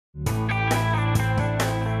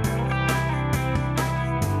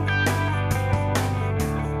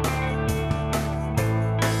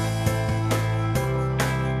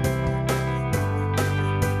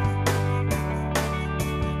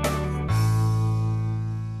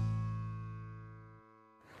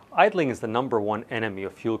Idling is the #1 enemy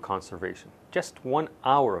of fuel conservation. Just 1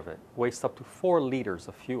 hour of it wastes up to 4 liters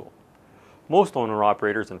of fuel. Most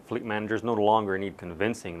owner-operators and fleet managers no longer need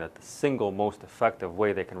convincing that the single most effective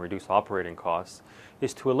way they can reduce operating costs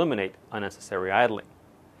is to eliminate unnecessary idling.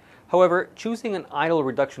 However, choosing an idle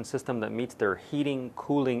reduction system that meets their heating,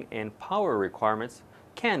 cooling, and power requirements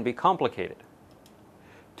can be complicated.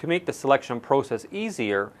 To make the selection process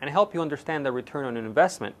easier and help you understand the return on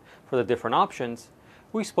investment for the different options,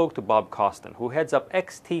 we spoke to Bob Costin, who heads up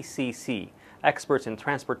XTCC, experts in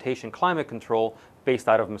transportation climate control, based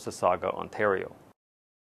out of Mississauga, Ontario.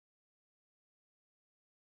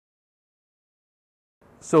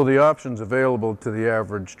 So the options available to the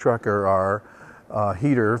average trucker are a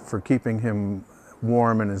heater for keeping him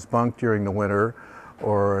warm in his bunk during the winter,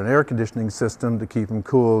 or an air conditioning system to keep him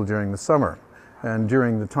cool during the summer. And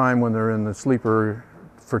during the time when they're in the sleeper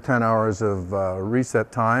for 10 hours of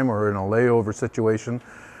reset time or in a layover situation,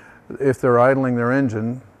 if they're idling their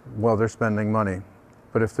engine, well, they're spending money.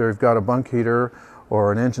 But if they've got a bunk heater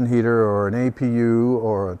or an engine heater or an APU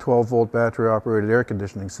or a 12-volt battery-operated air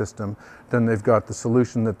conditioning system, then they've got the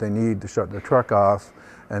solution that they need to shut their truck off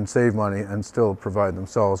and save money and still provide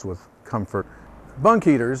themselves with comfort. Bunk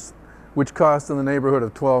heaters, which cost in the neighborhood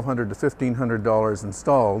of $1,200 to $1,500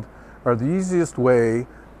 installed, are the easiest way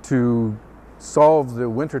to solve the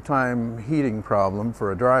wintertime heating problem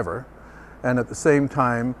for a driver, and at the same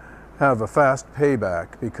time have a fast payback,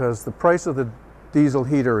 because the price of the diesel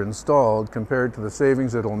heater installed compared to the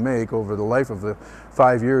savings it'll make over the life of the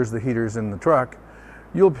 5 years the heater's in the truck,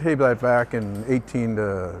 you'll pay that back in 18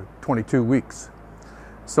 to 22 weeks.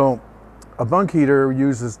 So a bunk heater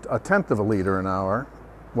uses 1/10 of a liter an hour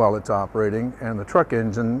while it's operating, and the truck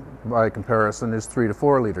engine, by comparison, is 3 to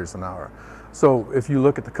 4 liters an hour. So if you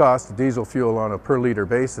look at the cost of diesel fuel on a per liter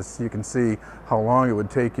basis, you can see how long it would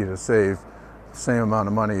take you to save the same amount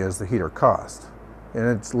of money as the heater cost. And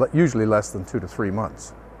it's usually less than 2 to 3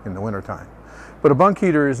 months in the wintertime. But a bunk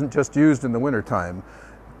heater isn't just used in the wintertime.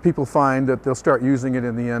 People find that they'll start using it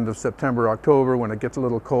in the end of September, October, when it gets a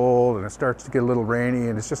little cold and it starts to get a little rainy,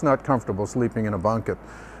 and it's just not comfortable sleeping in a bunk at,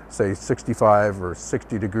 say, 65 or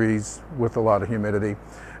 60 degrees with a lot of humidity.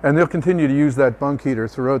 And they'll continue to use that bunk heater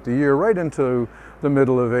throughout the year, right into the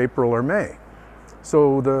middle of April or May.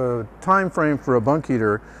 So the time frame for a bunk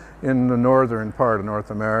heater in the northern part of North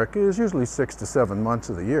America is usually 6 to 7 months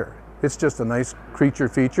of the year. It's just a nice creature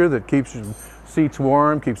feature that keeps your seats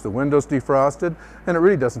warm, keeps the windows defrosted, and it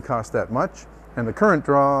really doesn't cost that much. And the current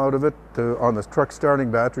draw out of it on the truck starting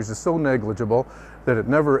batteries is so negligible that it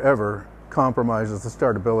never ever compromises the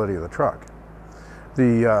startability of the truck.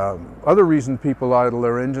 The other reason people idle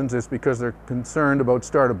their engines is because they're concerned about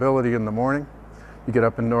startability in the morning. You get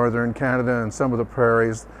up in northern Canada and some of the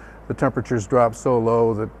prairies, the temperatures drop so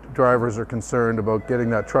low that drivers are concerned about getting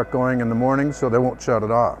that truck going in the morning, so they won't shut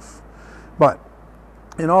it off. But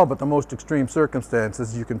in all but the most extreme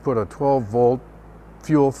circumstances, you can put a 12-volt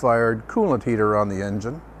fuel-fired coolant heater on the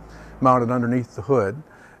engine, mounted underneath the hood,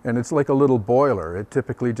 and it's like a little boiler. It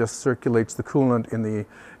typically just circulates the coolant in the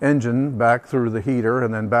engine back through the heater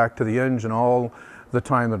and then back to the engine all the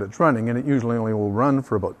time that it's running, and it usually only will run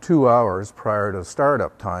for about 2 hours prior to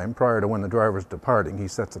startup time, prior to when the driver's departing. He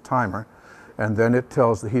sets a timer, and then it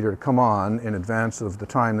tells the heater to come on in advance of the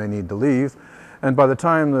time they need to leave. And by the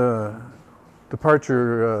time the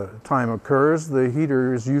departure time occurs, the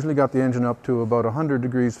heater has usually got the engine up to about 100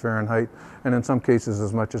 degrees Fahrenheit, and in some cases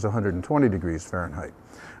as much as 120 degrees Fahrenheit.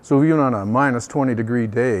 So even on a minus 20 degree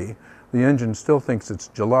day, the engine still thinks it's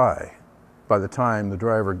July by the time the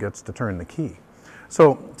driver gets to turn the key.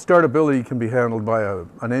 So startability can be handled by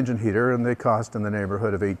an engine heater, and they cost in the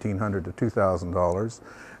neighborhood of $1,800 to $2,000.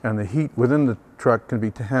 And the heat within the truck can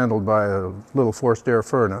be handled by a little forced air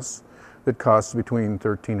furnace that costs between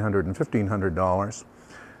 $1,300 and $1,500.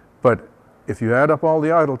 But if you add up all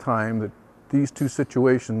the idle time that these two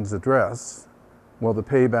situations address, well, the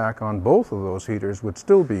payback on both of those heaters would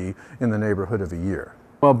still be in the neighborhood of a year.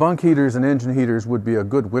 Well, bunk heaters and engine heaters would be a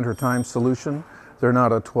good wintertime solution. They're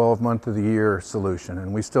not a 12-month of the year solution,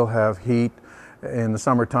 and we still have heat in the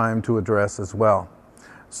summertime to address as well.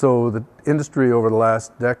 So the industry over the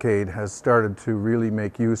last decade has started to really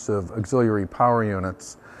make use of auxiliary power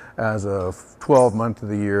units as a 12-month of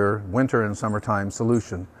the year, winter and summertime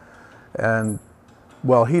solution. And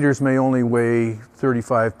while heaters may only weigh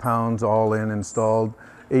 35 pounds all in installed,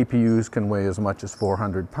 APUs can weigh as much as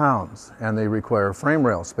 400 pounds, and they require frame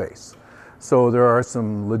rail space. So there are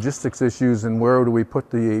some logistics issues in where do we put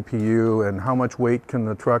the APU and how much weight can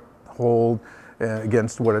the truck hold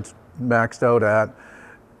against what it's maxed out at.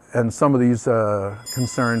 And some of these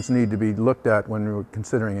concerns need to be looked at when we're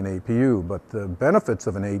considering an APU. But the benefits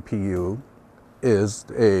of an APU is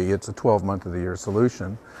A, it's a 12-month of the year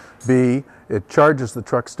solution. B, it charges the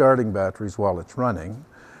truck starting batteries while it's running.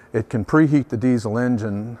 It can preheat the diesel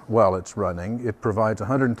engine while it's running. It provides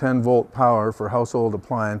 110 volt power for household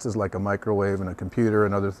appliances like a microwave and a computer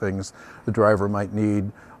and other things the driver might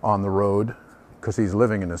need on the road because he's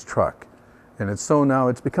living in his truck. And it's so now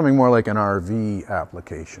it's becoming more like an RV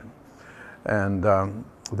application. And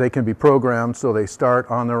they can be programmed so they start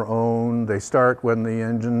on their own. They start when the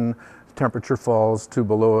engine temperature falls to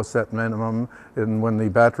below a set minimum, and when the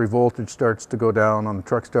battery voltage starts to go down on the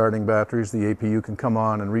truck starting batteries, the APU can come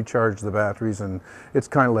on and recharge the batteries, and it's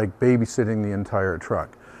kind of like babysitting the entire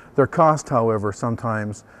truck. Their cost, however,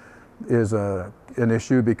 sometimes is an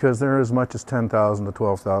issue because they're as much as $10,000 to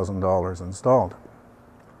 $12,000 installed.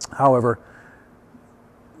 However,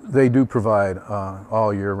 they do provide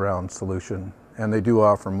all year round solution, and they do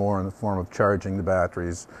offer more in the form of charging the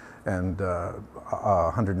batteries and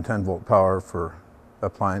 110 volt power for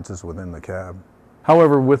appliances within the cab.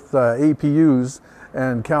 However, with APUs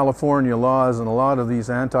and California laws and a lot of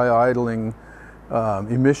these anti-idling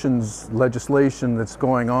emissions legislation that's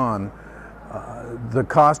going on, the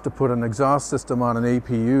cost to put an exhaust system on an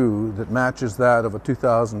APU that matches that of a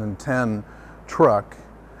 2010 truck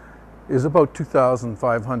is about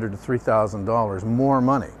 $2,500 to $3,000 more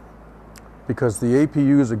money, because the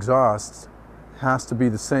APU's exhaust has to be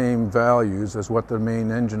the same values as what the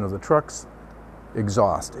main engine of the truck's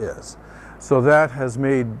exhaust is. So that has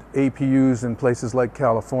made APUs in places like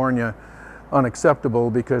California unacceptable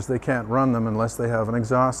because they can't run them unless they have an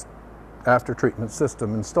exhaust after treatment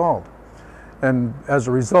system installed. And as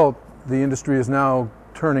a result, the industry is now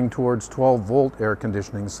turning towards 12 volt air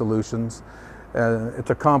conditioning solutions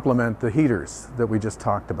to complement the heaters that we just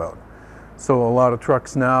talked about. So a lot of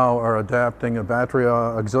trucks now are adapting a battery,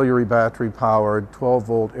 auxiliary battery powered 12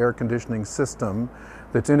 volt air conditioning system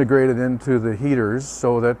that's integrated into the heaters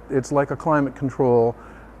so that it's like a climate control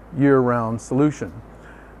year-round solution.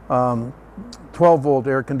 12 volt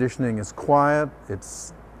air conditioning is quiet,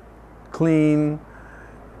 it's clean,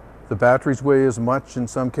 the batteries weigh as much in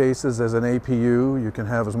some cases as an APU. You can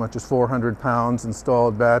have as much as 400 pounds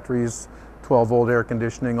installed batteries, 12 volt air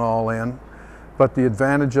conditioning all in. But the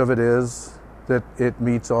advantage of it is that it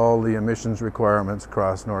meets all the emissions requirements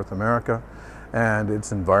across North America, and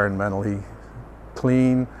it's environmentally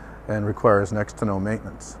clean and requires next to no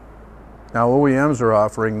maintenance. Now OEMs are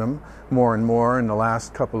offering them more and more. In the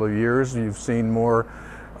last couple of years, you've seen more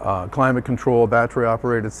climate control battery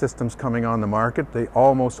operated systems coming on the market. They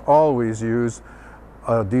almost always use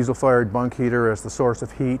a diesel-fired bunk heater as the source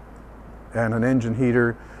of heat and an engine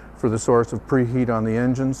heater for the source of preheat on the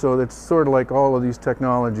engine. So it's sort of like all of these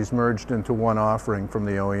technologies merged into one offering from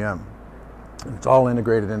the OEM. It's all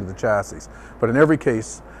integrated into the chassis. But in every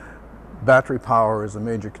case, battery power is a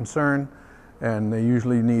major concern, and they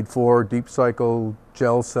usually need 4 deep cycle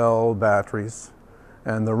gel cell batteries.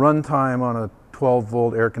 And the runtime on a 12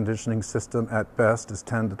 volt air conditioning system at best is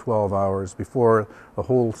 10 to 12 hours before the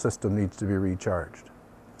whole system needs to be recharged.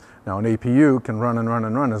 Now an APU can run and run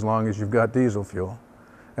and run as long as you've got diesel fuel.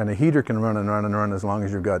 And a heater can run and run and run as long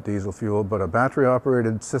as you've got diesel fuel, but a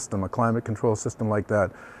battery-operated system, a climate control system like that,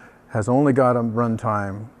 has only got a run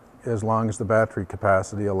time as long as the battery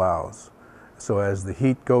capacity allows. So as the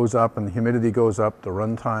heat goes up and the humidity goes up, the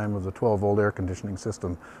run time of the 12 volt air conditioning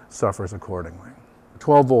system suffers accordingly. A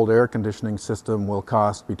 12 volt air conditioning system will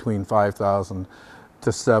cost between $5,000 to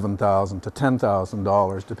 $7,000 to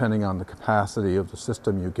 $10,000 depending on the capacity of the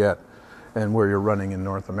system you get and where you're running in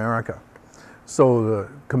North America. So the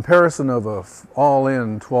comparison of an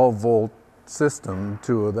all-in 12 volt system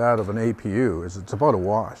to that of an APU is it's about a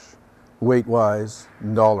wash, weight-wise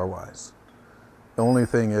and dollar-wise. The only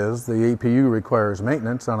thing is the APU requires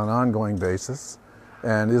maintenance on an ongoing basis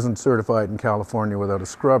and isn't certified in California without a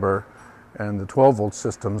scrubber, and the 12 volt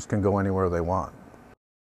systems can go anywhere they want.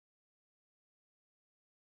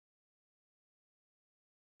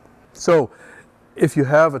 So if you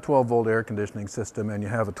have a 12 volt air conditioning system and you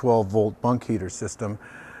have a 12 volt bunk heater system,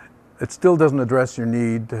 it still doesn't address your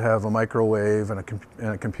need to have a microwave and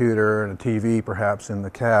a computer and a TV perhaps in the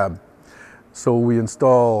cab. So we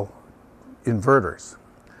install inverters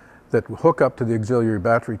that hook up to the auxiliary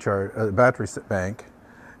battery bank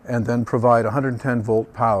and then provide 110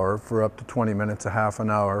 volt power for up to 20 minutes, a half an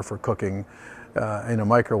hour for cooking in a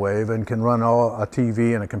microwave, and can run a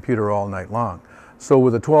TV and a computer all night long. So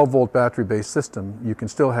with a 12 volt battery based system, you can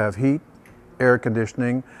still have heat, air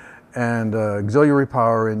conditioning, and auxiliary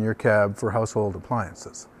power in your cab for household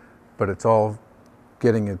appliances. But it's all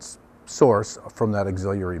getting its source from that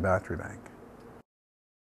auxiliary battery bank.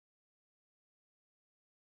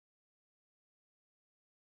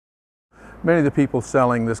 Many of the people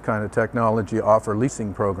selling this kind of technology offer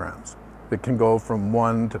leasing programs that can go from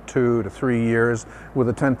 1 to 2 to 3 years with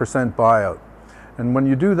a 10% buyout. And when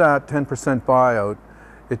you do that 10% buyout,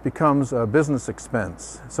 it becomes a business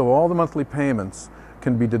expense. So all the monthly payments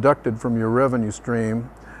can be deducted from your revenue stream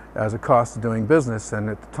as a cost of doing business. And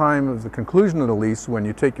at the time of the conclusion of the lease, when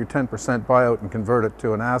you take your 10% buyout and convert it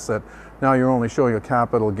to an asset, now you're only showing a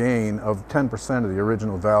capital gain of 10% of the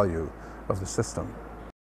original value of the system.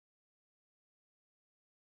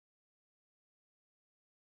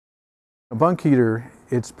 A bunk heater,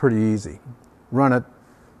 it's pretty easy. Run it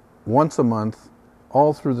once a month,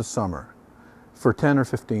 all through the summer, for 10 or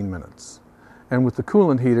 15 minutes. And with the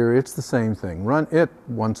coolant heater, it's the same thing. Run it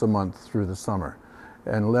once a month through the summer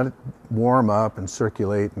and let it warm up and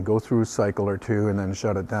circulate and go through a cycle or two and then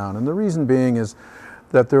shut it down. And the reason being is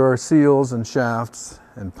that there are seals and shafts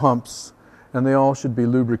and pumps, and they all should be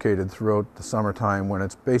lubricated throughout the summertime when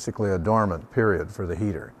it's basically a dormant period for the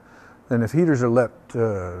heater. And if heaters are let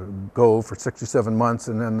go for 6 or 7 months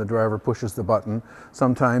and then the driver pushes the button,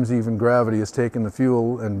 sometimes even gravity has taken the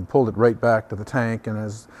fuel and pulled it right back to the tank, and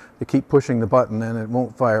as they keep pushing the button, then it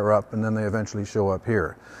won't fire up, and then they eventually show up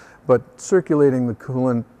here. But circulating the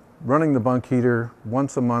coolant, running the bunk heater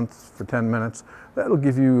once a month for 10 minutes, that'll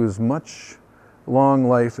give you as much long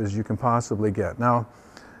life as you can possibly get. Now,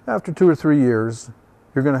 after 2 or 3 years,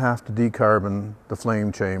 you're going to have to decarbon the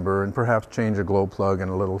flame chamber and perhaps change a glow plug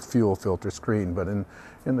and a little fuel filter screen. But in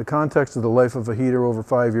the context of the life of a heater over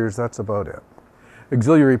 5 years, that's about it.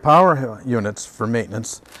 Auxiliary power units for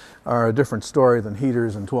maintenance are a different story than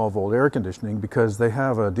heaters and 12-volt air conditioning because they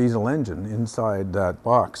have a diesel engine inside that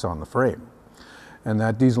box on the frame. And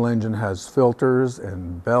that diesel engine has filters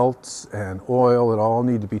and belts and oil that all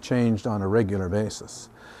need to be changed on a regular basis.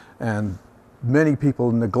 And many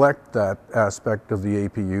people neglect that aspect of the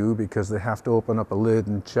APU because they have to open up a lid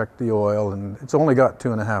and check the oil, and it's only got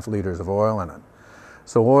 2.5 liters of oil in it.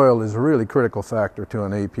 So oil is a really critical factor to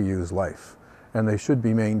an APU's life, and they should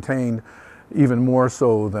be maintained even more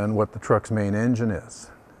so than what the truck's main engine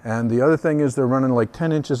is. And the other thing is they're running like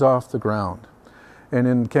 10 inches off the ground. And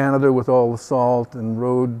in Canada, with all the salt and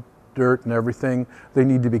road dirt and everything, they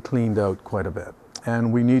need to be cleaned out quite a bit.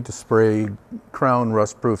 And we need to spray crown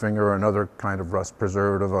rust proofing or another kind of rust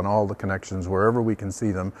preservative on all the connections wherever we can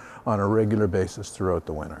see them on a regular basis throughout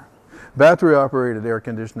the winter. Battery operated air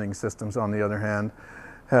conditioning systems, on the other hand,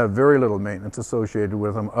 have very little maintenance associated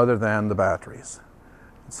with them other than the batteries.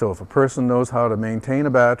 So if a person knows how to maintain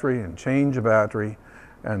a battery and change a battery,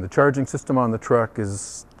 and the charging system on the truck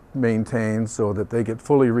is maintained so that they get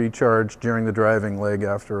fully recharged during the driving leg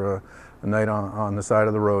after a night on the side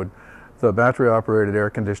of the road, the battery-operated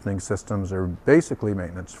air conditioning systems are basically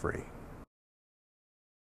maintenance-free.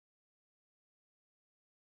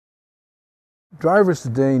 Drivers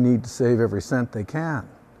today need to save every cent they can,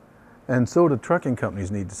 and so do trucking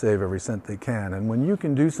companies need to save every cent they can. And when you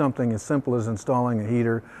can do something as simple as installing a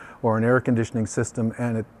heater or an air conditioning system,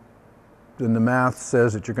 and the math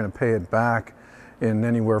says that you're going to pay it back in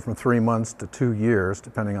anywhere from 3 months to 2 years,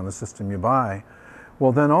 depending on the system you buy,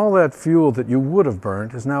 well, then all that fuel that you would have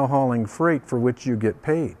burnt is now hauling freight for which you get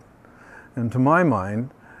paid. And to my mind,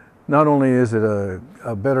 not only is it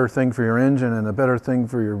a better thing for your engine and a better thing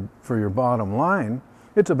for your bottom line,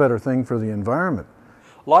 it's a better thing for the environment.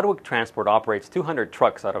 Lodwick Transport operates 200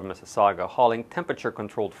 trucks out of Mississauga, hauling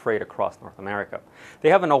temperature-controlled freight across North America. They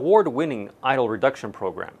have an award-winning idle reduction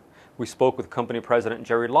program. We spoke with company president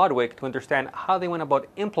Jerry Lodwick to understand how they went about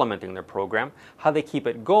implementing their program, how they keep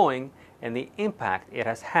it going, and the impact it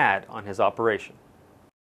has had on his operation.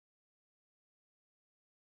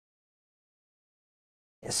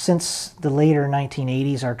 Since the later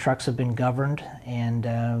 1980s, our trucks have been governed,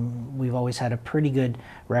 and we've always had a pretty good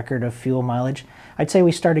record of fuel mileage. I'd say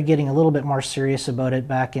we started getting a little bit more serious about it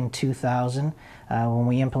back in 2000 when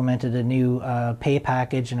we implemented a new pay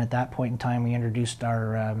package, and at that point in time we introduced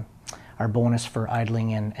our bonus for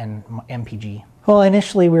idling and MPG. Well,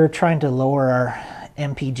 initially we were trying to lower our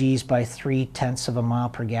MPGs by 0.3 of a mile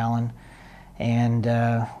per gallon, and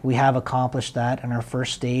we have accomplished that in our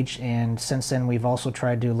first stage, and since then we've also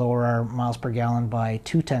tried to lower our miles per gallon by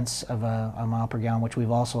 0.2 of a mile per gallon, which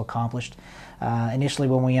we've also accomplished. Initially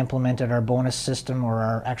when we implemented our bonus system,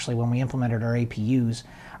 or actually when we implemented our APUs,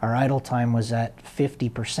 our idle time was at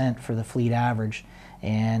 50% for the fleet average,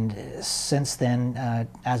 and since then,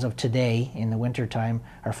 as of today, in the winter time,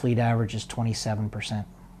 our fleet average is 27%.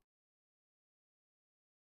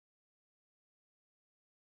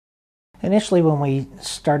 Initially, when we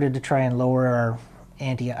started to try and lower our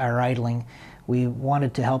idling, we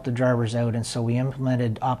wanted to help the drivers out, and so we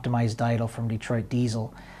implemented optimized idle from Detroit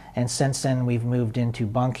Diesel. And since then, we've moved into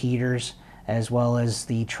bunk heaters as well as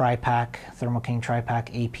the Tri-Pack, Thermo King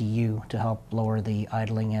Tri-Pack APU to help lower the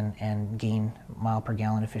idling and gain mile per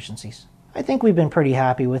gallon efficiencies. I think we've been pretty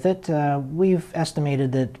happy with it. We've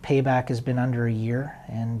estimated that payback has been under a year,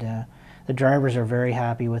 and the drivers are very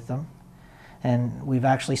happy with them. And we've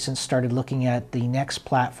actually since started looking at the next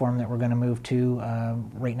platform that we're going to move to.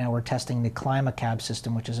 Right now we're testing the ClimaCab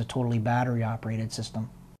system, which is a totally battery operated system.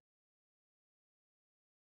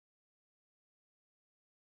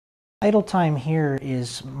 Idle time here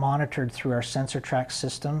is monitored through our SensorTrack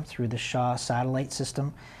system, through the Shaw satellite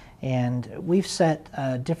system, and we've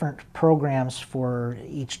set different programs for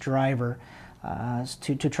each driver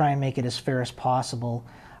to try and make it as fair as possible.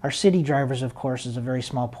 Our city drivers, of course, is a very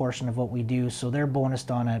small portion of what we do, so they're bonused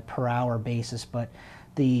on a per hour basis, but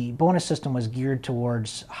the bonus system was geared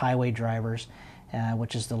towards highway drivers,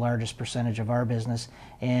 which is the largest percentage of our business,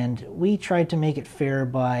 and we tried to make it fair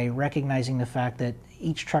by recognizing the fact that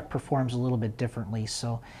each truck performs a little bit differently.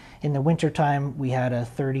 So in the wintertime, we had a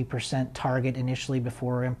 30% target initially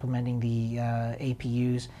before implementing the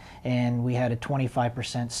APUs, and we had a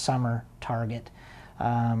 25% summer target.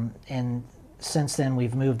 And since then,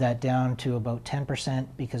 we've moved that down to about 10%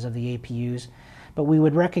 because of the APUs. But we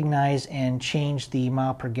would recognize and change the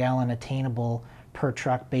mile per gallon attainable per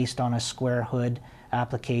truck based on a square hood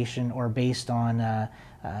application or based on an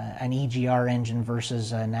EGR engine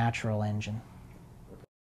versus a natural engine.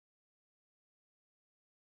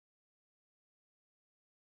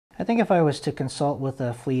 I think if I was to consult with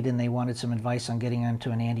a fleet and they wanted some advice on getting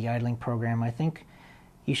onto an anti-idling program, I think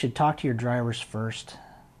you should talk to your drivers first.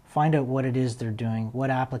 Find out what it is they're doing,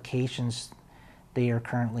 what applications they are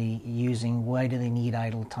currently using, why do they need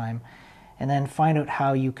idle time, and then find out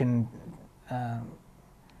how you can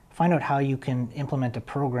implement a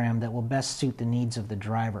program that will best suit the needs of the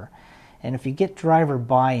driver. And if you get driver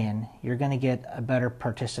buy-in, you're going to get a better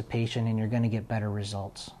participation and you're going to get better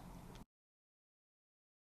results.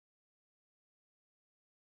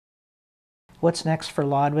 What's next for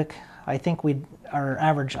Lodwick? I think our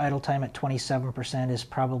average idle time at 27% is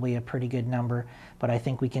probably a pretty good number, but I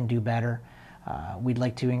think we can do better. We'd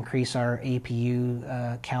like to increase our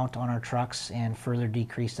APU count on our trucks and further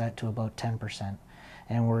decrease that to about 10%.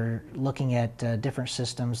 And we're looking at different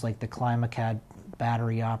systems like the ClimaCab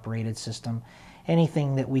battery operated system,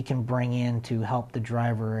 anything that we can bring in to help the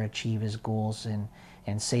driver achieve his goals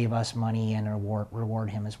and save us money and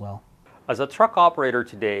reward him as well. As a truck operator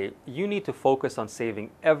today, you need to focus on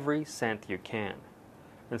saving every cent you can.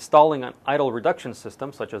 Installing an idle reduction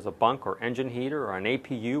system such as a bunk or engine heater or an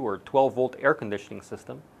APU or 12-volt air conditioning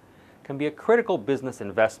system can be a critical business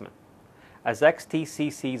investment. As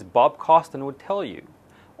XTCC's Bob Costin would tell you,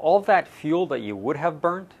 all that fuel that you would have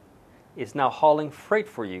burnt is now hauling freight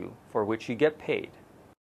for you for which you get paid.